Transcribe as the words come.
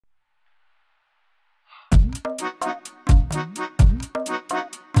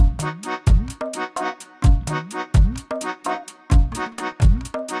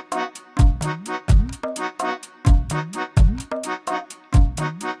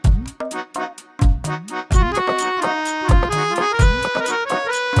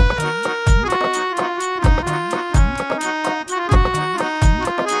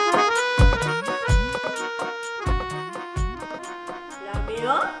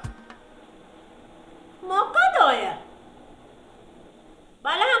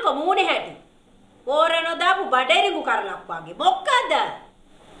බේරිගු කරලක් වගේ. මොකද?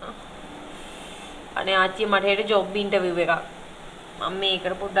 අනේ ආච්චි මට හෙට ජොබ් ඉන්ටර්විව් එකක්. මම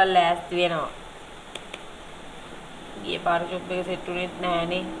මේකට පොඩ්ඩක් ලෑස්ති වෙනවා. ගියේ පාර ජොබ් එක සෙට් වුණෙත්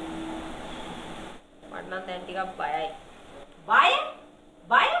නෑනේ. මට නම් දැන් ටිකක් බයයි. බය?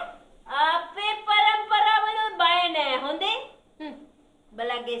 බය? අපේ පරම්පරාවල බය නෑ හොඳේ.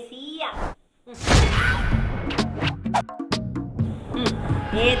 බලගේ සීයා.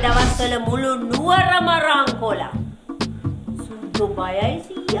 මේ දවස්වල මුළු නුවරම රංකොලා. සුදු බයයි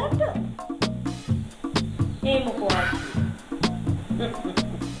සීයාට. ඒ මොකවත්.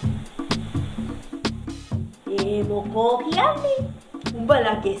 ඒ මොකෝ කියන්නේ?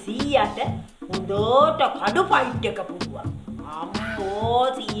 උඹලගේ සීයාට හොඳට කඩු ෆයිට් එක පුරුවා. අම්මෝ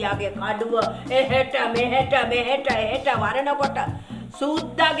සීයාගේ කඩුව එහෙට මෙහෙට වරනකොට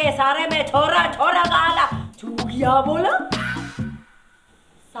සුද්දාගේ සරමේ චොර ගාලා චූගියා බෝල.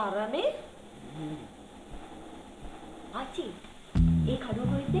 සරමේ? ආච්චි ඒ කඩුව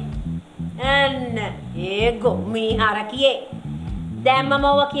කොහෙද? අන්න ඒ ගොම්මි හරකියේ. දැන් මම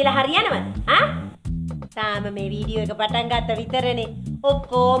ඔව කියලා හරියනවද? ආ? තාම මේ වීඩියෝ එක පටන් ගත්ත විතරනේ.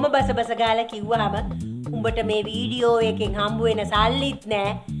 ඔක්කොම බස ගාලා කිව්වහම උඹට මේ වීඩියෝ එකෙන් හම්බ වෙන සල්ලිත් නෑ.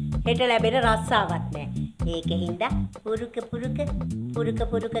 හෙට ලැබෙන රස්සාවක් නෑ. ඒකින්ද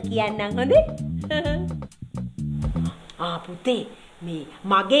පුරුක කියන්නම් හොඳේ? පුතේ මේ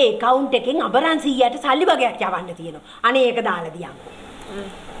මගේ account එකෙන් අබරන් 100ට සල්ලි වගේක් යවන්න තියෙනවා. අනේ ඒක දාලා දියන්කෝ.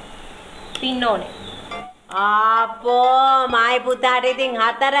 පින්න ඕනේ. ආපෝ මයි පුතාට ඉතින්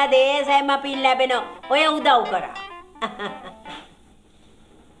 4 දේශෙම පින් ලැබෙනවා. ඔය උදව් කරා.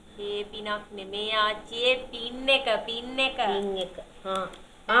 ඒ පිනක් නෙමේ ආච්චි පින් එක.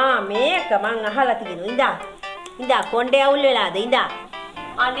 මේක මං අහලා තියෙනවා. ඉඳා කොණ්ඩේ අවුල් වෙලාද? ඉඳා.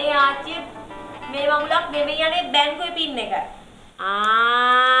 අනේ ආච්චි මේ වගුලක් නෙමෙයි අනේ බැංකුවේ පින් එක.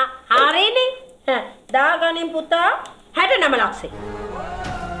 හරිනේ. දාගනින් පුතා 69 ලක්ෂේ.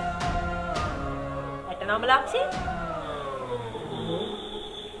 69 ලක්ෂේ?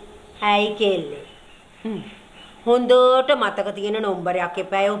 හයි කෙල්ලේ. හොඳට මතක තියෙන නම්බරයක්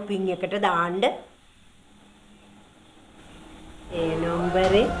එපා ඔය පින් එකට දාන්න. ඒ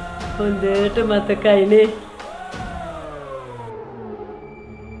නම්බරේ හොඳට මතකයිනේ.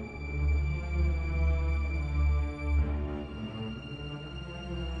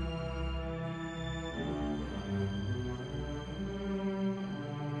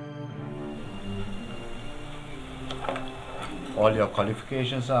 All your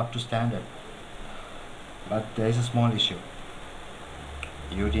qualifications are up to standard. But there is a small issue.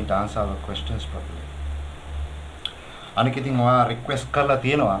 You didn't answer our questions properly. අනිකිතින් ඔයා රික්වෙස්ට් කරලා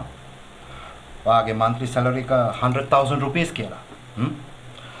තියෙනවා ඔයාගේ monthly salary එක 100,000 rupees කියලා.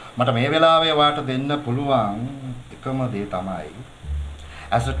 මට මේ වෙලාවේ ඔයාට දෙන්න පුළුවන් එකම දේ තමයි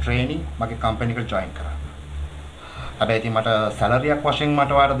as a trainee මගේ company එකට join කරන්න. හැබැයි ඉතින් මට salary එකක් වශයෙන්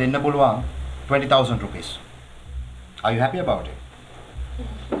මට ඔයාට දෙන්න පුළුවන් 20,000 rupees. Are you happy about it?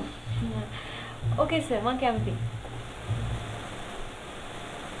 Okay sir, මම කැමතියි.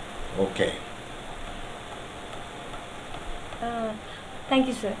 Okay. Thank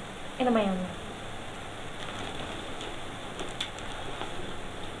you sir. එනම යන්න.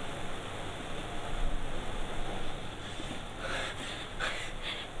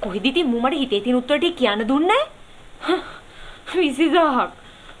 කොහෙද ඉතින් මට හිතේ තියෙන උත්තර ටික කියන්න දුන්නේ නැහැ? 20000ක්.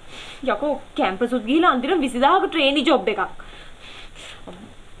 යකෝ කැම්පස් උත් ගිහලා අන්තිම 20000ක ට්‍රේනි ජොබ් එකක්.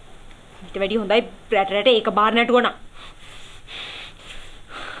 ඊට වැඩි හොඳයි රැට ඒක බාර නැටුවා නම්.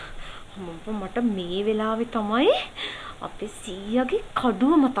 මට මේ වෙලාවේ තමයි අපේ සීයාගේ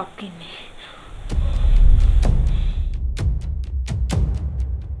කඩුව මතක් වෙන්නේ.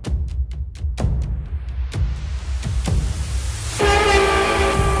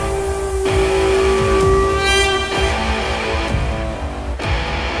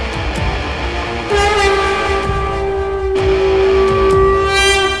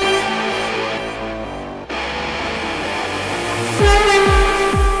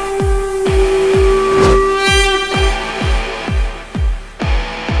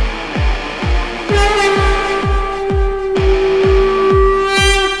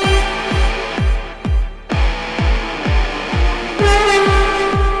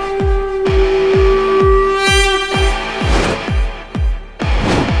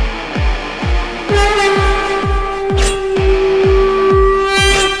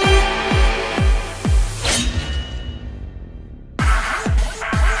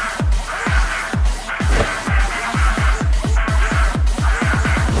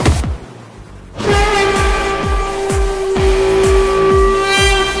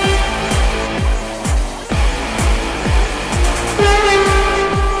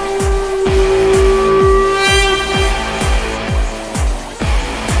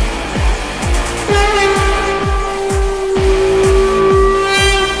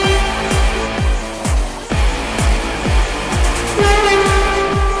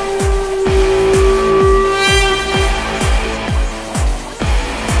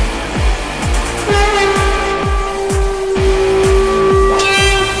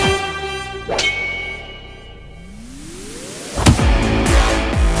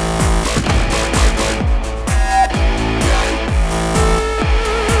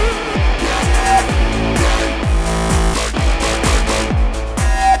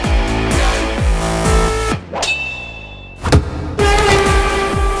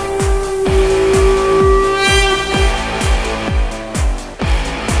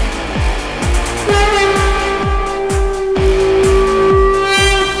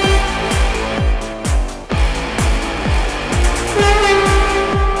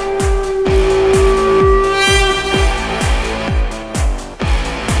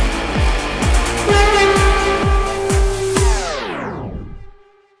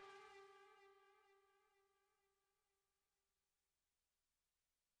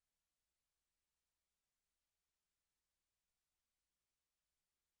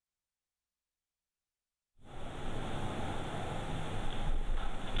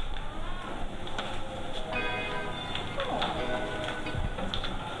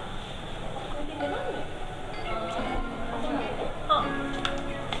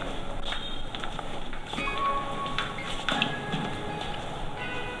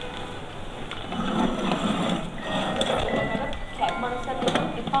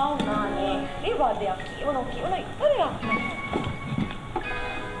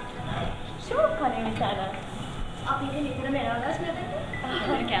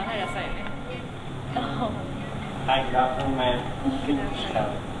 කෑම රසයිනේ. Hi, good afternoon, ma'am. Good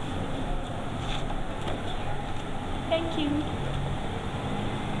afternoon. Thank you.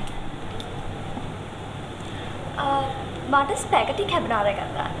 මට ස්පැගටි කැබිනාරය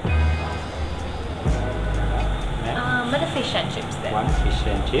ගත්තා. මට fish and chips then. One fish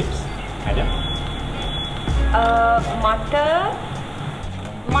and chips. Madam?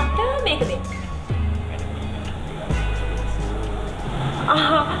 මට මේක දෙන්න.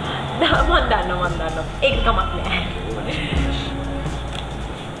 මන් දන්නවා. ඒක කමක් නෑ.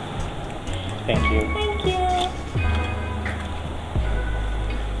 Thank you. Thank you.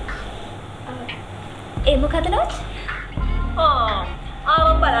 ඒ මොකද නෝච්? ආව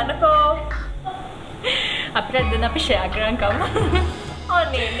බලන්නකෝ. අපිට දෙන්න අපි ෂෙයා කරන්කම්.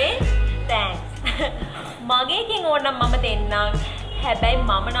 ඔන්නේ thanks. මගේ එකෙන් ඕනනම් මම දෙන්නම්. හැබැයි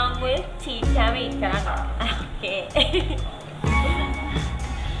මම නම් ඔය චීට් කෑම eat කරනවා. Okay.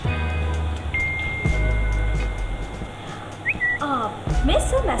 මිස්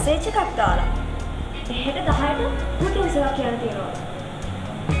මැසේජ් එකක් දාලා. එහෙට 10ට මුදියන්සලා කියන තියෙනවා.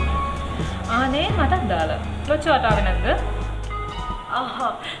 ආනේ මටත් දාලා. ලොචි වතාවේ නැද්ද?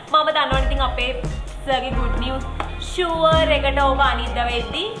 මම දන්නවනේ ඉතින් අපේ සර්ගේ good news sure එකට ඔබ අනිද්දා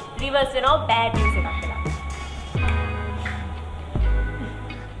වෙද්දි reverse වෙනවා bad news එකක් කියලා.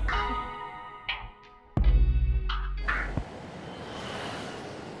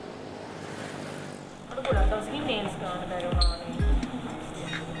 අර ගොඩක් දවසකින් nails ගන්න බැරි වුණා නේ.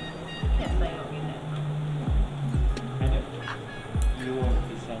 Yes, I know it. Madam, you want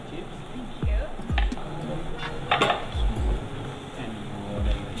fish and chips? Thank you. And you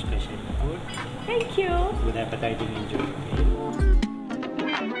order your special food. Thank you. Good appetite and enjoy your meal.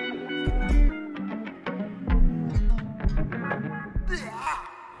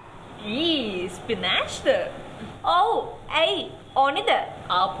 ස්පිනෑෂ්ද? ඔව් ඇයි ඕනෙද?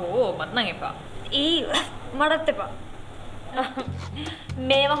 ආපෝ මට නම් එපා. මටත් එපා.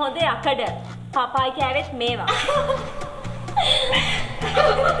 මේවා හොඳ යකඩ. පපායි කෑවෙත් මේවා.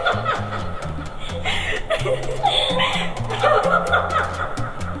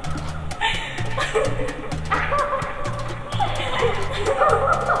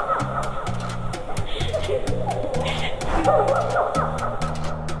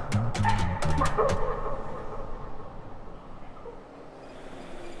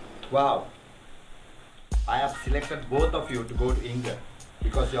 Wow. I have selected both of you to go to England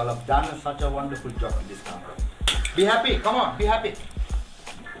because you all have done such a wonderful job in this company. Be happy. Come on, be happy.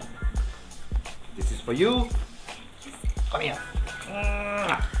 This is for you. Come here.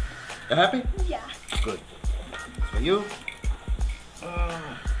 You happy? Yeah. Good. It's for you.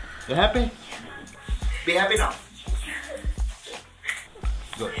 You happy? Be happy now.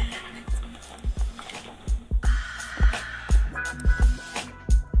 Good.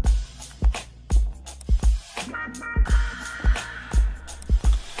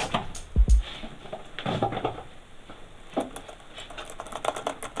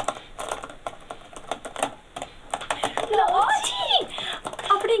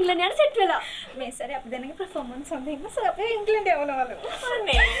 England යන set වෙලා. මේ සැරේ අපි දෙන්නගේ performance හොඳ හින්දා sir අපි England යවනවලු.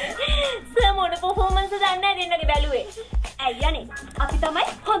 අනේ. සර් මොන performance දන්නේ නැහැ දෙන්නගේ බැලුවේ. ඇයි අනේ? අපි තමයි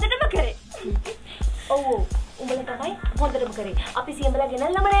හොඳටම කරේ. ඔව් ඔව්. උඹලා තමයි හොඳටම කරේ. අපි සියඹලා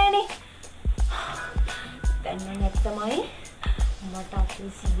ගෙනල්ලම නෑනේ. දැන් නම් තමයි මට අපේ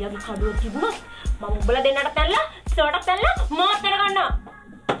සීයාගේ කඩුව තිබුණා. මම උඹලා දෙන්නට තැල්ලා, සර්ටක් තැල්ලා මාත් කරගන්නවා.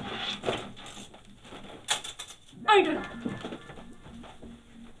 අයිඩන.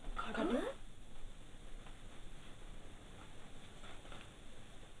 කඩුව?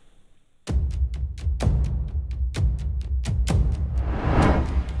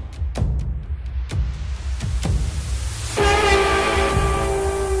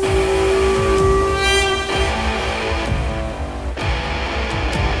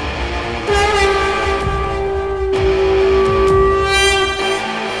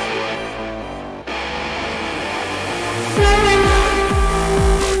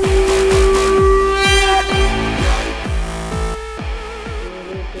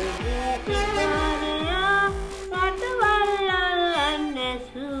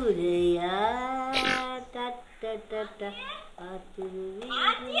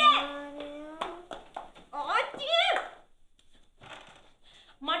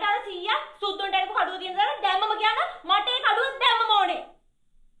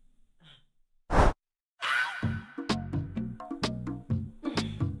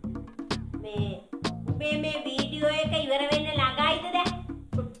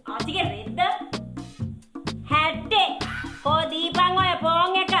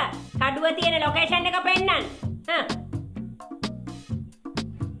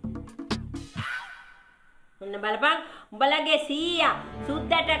 ඔන්න බලපන් උඹලගේ සීයා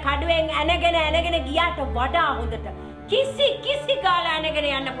සුද්දට කඩුවෙන් ඇනගෙන ගියාට වඩා හොඳට කිසි කාලා ඇනගෙන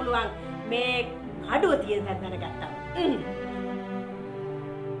යන්න පුළුවන් මේ කඩුව තියෙන තැන දැනගත්තා.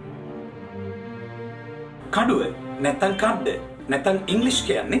 කඩුව නැත්තම් කඩ්ඩ නැත්තම් ඉංග්‍රීසි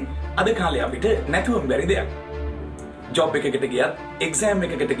කියන්නේ අද කාලේ අපිට නැතුවම බැරි දෙයක්. ජොබ් එකකට ගියත්, එක්සෑම්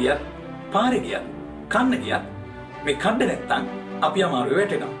එකකට ගියත්, පාරේ ගියත්, කන්න ගියත් මේ කඩ නැත්තම් අපි අමාරුවේ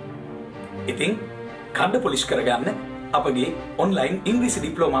වැටෙනවා. ඉතින් කඩ පොලිෂ් කරගන්න අපගේ ඔන්ලයින් ඉංග්‍රීසි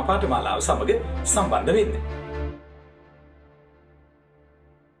ඩිප්ලෝමා පාඨමාලාව සමග සම්බන්ධ වෙන්න.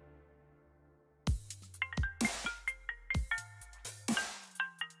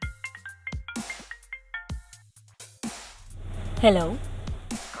 Hello.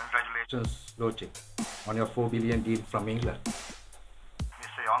 Congratulations, Lochi, on your 4 billion deal from England.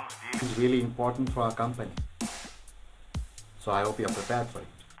 Mr. Young's deal is really important for our company. So I hope you're prepared for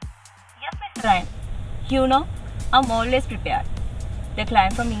it. Yes, Mr. Ryan. You know, I'm always prepared. The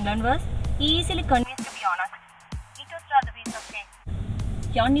client from England was easily convinced, to be honest. It was rather piece of cake.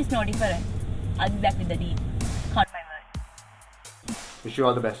 Jan is no different. I'll be back with the deal. Hold my word. Wish you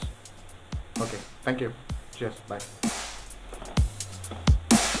all the best. Okay, thank you. Cheers, bye.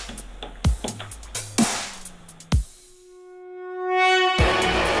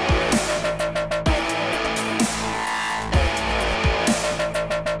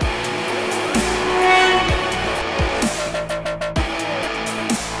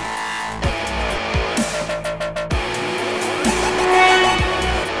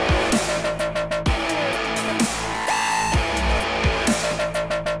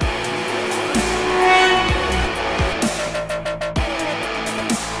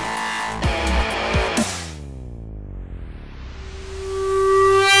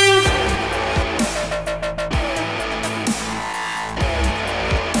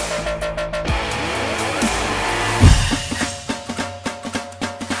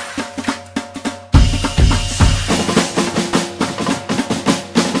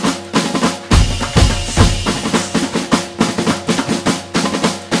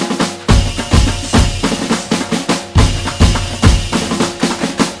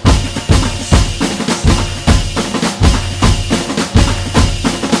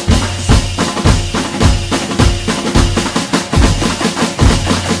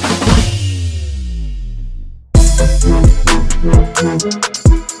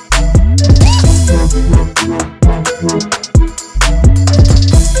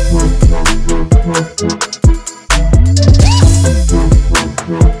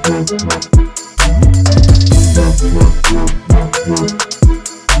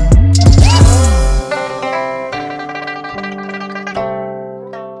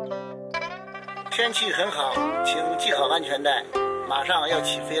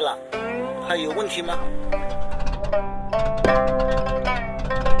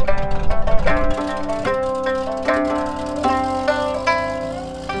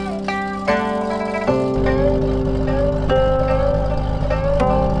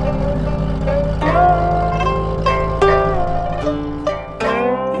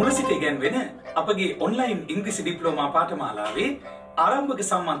 Online ඉංග්‍රීසි diploma පාඨමාලාවේ ආරම්භක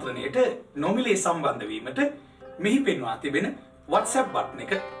සම්මන්ත්‍රණයට නොමිලේ සම්බන්ධ වීමට මෙහි පෙන්වා තිබෙන WhatsApp button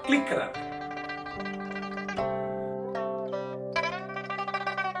එක click කරන්න.